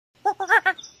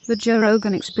The Joe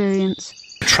Rogan Experience.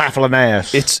 Trifling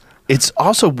ass. It's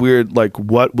also weird, like,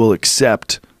 what we'll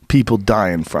accept people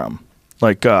dying from.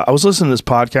 Like, I was listening to this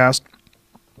podcast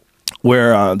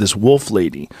where this wolf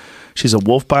lady, she's a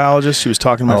wolf biologist. She was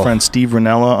talking to my friend Steve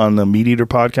Ranella on the Meat Eater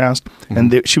podcast.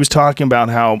 And she was talking about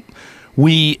how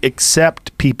we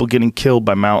accept people getting killed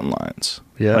by mountain lions.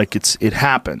 Yeah. Like, it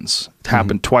happens. It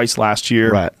happened twice last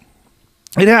year. Right.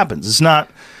 It happens. It's not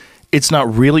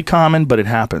really common, but it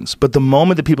happens. But the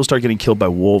moment that people start getting killed by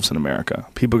wolves in America,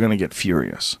 people are going to get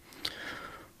furious.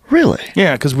 Really?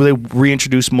 Yeah, because they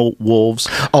reintroduced wolves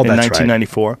in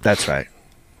 1994. Right. That's right.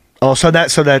 Oh, so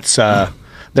that's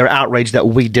they're outraged that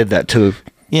we did that too.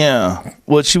 Yeah.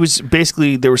 Well, she was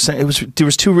basically, they were saying there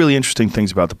was two really interesting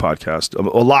things about the podcast. A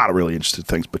lot of really interesting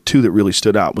things, but two that really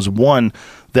stood out was one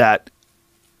that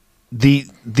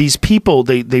these people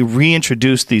they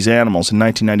reintroduced these animals in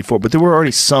 1994, but there were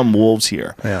already some wolves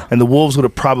here. Yeah. And the wolves would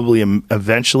have probably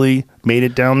eventually made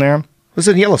it down there. It was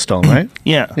in Yellowstone, right?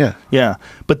 Yeah.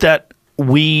 But that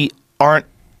we aren't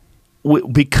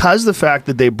because the fact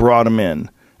that they brought them in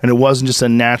and it wasn't just a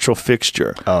natural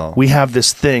fixture. Oh. We have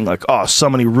this thing like, oh,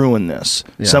 somebody ruined this.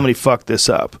 Yeah. Somebody fucked this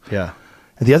up. Yeah.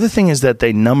 And the other thing is that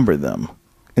they number them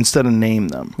instead of name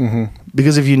them.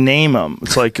 Because if you name them,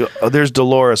 it's like, oh, there's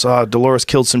Dolores. Oh, Dolores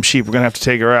killed some sheep. We're going to have to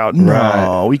take her out.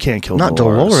 No, we can't kill Not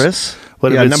Dolores.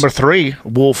 What yeah, number 3.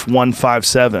 Wolf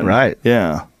 157. Right.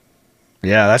 Yeah.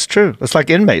 Yeah, that's true. It's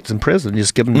like inmates in prison. You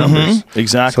just give them numbers.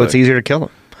 Exactly. So it's easier to kill them.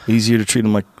 Easier to treat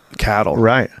them like cattle.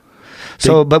 Right.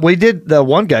 So, but we did, the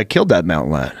one guy killed that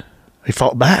mountain lion. He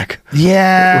fought back.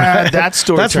 Yeah, right. That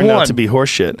story turned out to be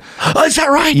horseshit. Oh, is that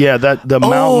right? Yeah, the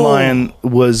mountain lion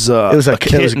was it was a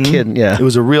kitten. It was a kitten, yeah. It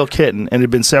was a real kitten, and it had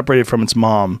been separated from its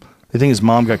mom. I think his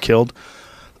mom got killed,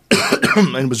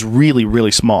 and it was really,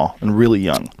 really small and really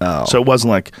young. Oh. So it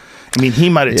wasn't like, I mean, he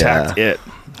might have attacked it.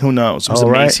 Who knows? It was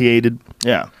emaciated. Right.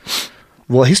 Yeah.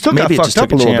 Well, he still got fucked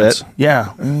up a little bit.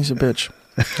 Yeah, he's a bitch.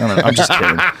 I don't know. I'm just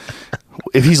kidding.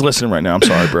 If he's listening right now, I'm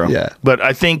sorry, bro. Yeah. But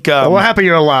I think... we're happy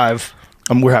you're alive.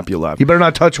 We're happy you're alive. You better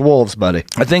not touch wolves, buddy.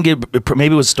 I think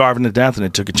maybe it was starving to death and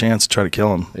it took a chance to try to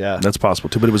kill him. Yeah. That's possible,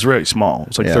 too. But it was very small. It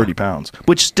was like 30 pounds.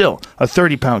 Which still, a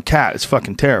 30-pound cat is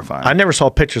fucking terrifying. I never saw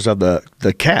pictures of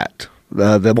the cat. The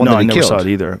one that he killed. No, I never saw it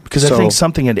either. Because I think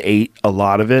something had ate a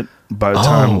lot of it by the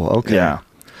time... Oh, okay. Yeah.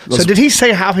 So did he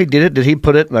say how he did it? Did he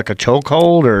put it in like a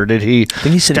chokehold, or did he? I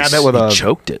think he said stab it with he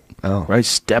choked it. Oh, right,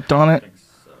 stepped on it,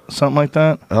 something like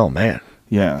that. Oh man,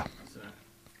 yeah.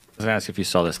 I was gonna ask if you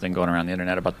saw this thing going around the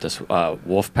internet about this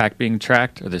wolf pack being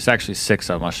tracked. Or there's actually 6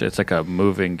 of them. It's like a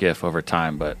moving GIF over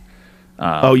time, but.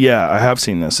 Oh yeah, I have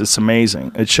seen this. It's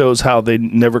amazing. It shows how they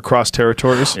never cross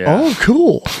territories. Yeah. Oh,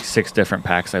 cool. 6 different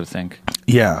packs, I think.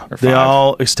 Yeah, Or they 5.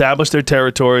 all establish their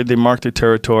territory. They mark their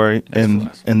territory,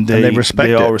 and they respect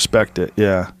they it. all respect it.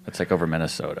 Yeah, It's like over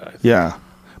Minnesota. I think. yeah.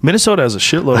 Minnesota has a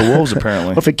shitload of wolves apparently.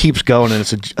 What if it keeps going and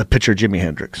it's a picture of Jimi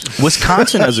Hendrix?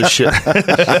 Wisconsin has a shit.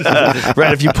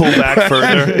 Right, if you pull back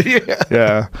further.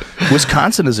 Yeah.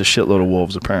 Wisconsin has a shitload of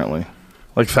wolves apparently,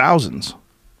 like thousands.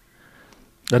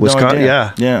 Wisconsin,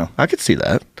 yeah. I could see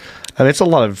that. I mean, it's a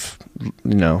lot of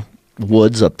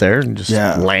woods up there and just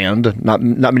land. Not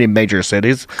many major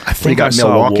cities. I think I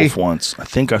saw a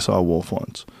wolf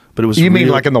once. But it was. You mean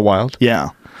like in the wild? Yeah,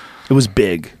 it was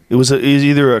big. It was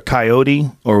either a coyote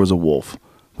or it was a wolf.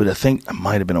 But I think it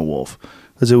might have been a wolf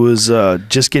because it was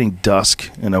just getting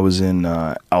dusk, and I was in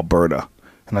Alberta,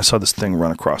 and I saw this thing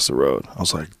run across the road. I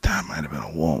was like, that might have been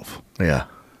a wolf. Yeah.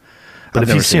 But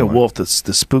if you see a wolf, the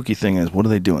spooky thing is, what are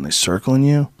they doing? They circling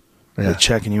you? Yeah. They're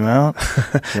checking you out?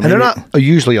 And they're not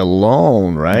usually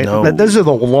alone, right? No. Those are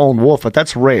the lone wolf, but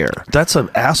that's rare. That's an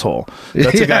asshole.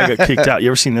 That's a guy who got kicked out. You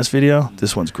ever seen this video?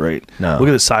 This one's great. No. Look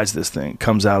at the size of this thing. It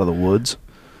comes out of the woods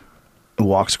and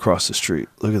walks across the street.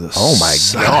 Look at this. Oh, my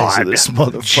size God. of this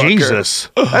motherfucker. Jesus.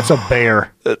 That's a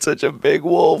bear. That's such a big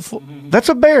wolf. That's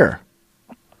a bear.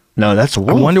 No, that's a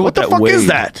wolf. I wonder what the that fuck weighed. is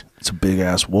that? It's a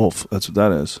big-ass wolf. That's what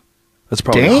that is. That's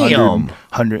probably a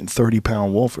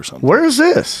 130-pound wolf or something. Where is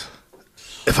this?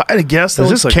 If I had to guess, that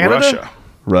looks like Canada?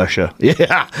 Russia. Russia.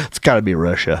 Yeah, it's got to be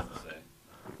Russia.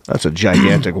 That's a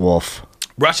gigantic wolf.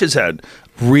 Russia's had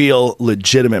real,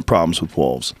 legitimate problems with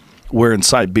wolves. Where in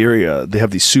Siberia, they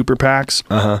have these super packs.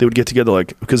 They would get together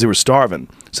because they were starving.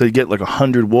 So they'd get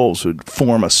 100 wolves who would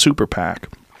form a super pack.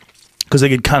 Because they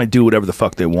could kind of do whatever the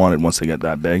fuck they wanted once they got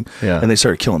that big. Yeah. And they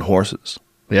started killing horses.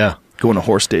 Yeah. Going to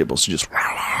horse stables and just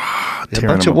A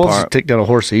bunch of wolves take down a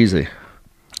horse easy.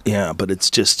 Yeah, but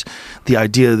it's just the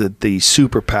idea that the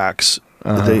super PACs,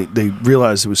 they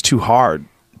realized it was too hard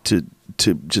to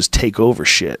just take over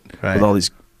shit with all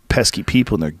these pesky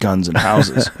people and their guns and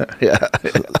houses. Yeah.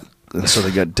 And so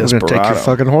they got We're desperado. gonna take your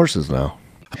fucking horses now.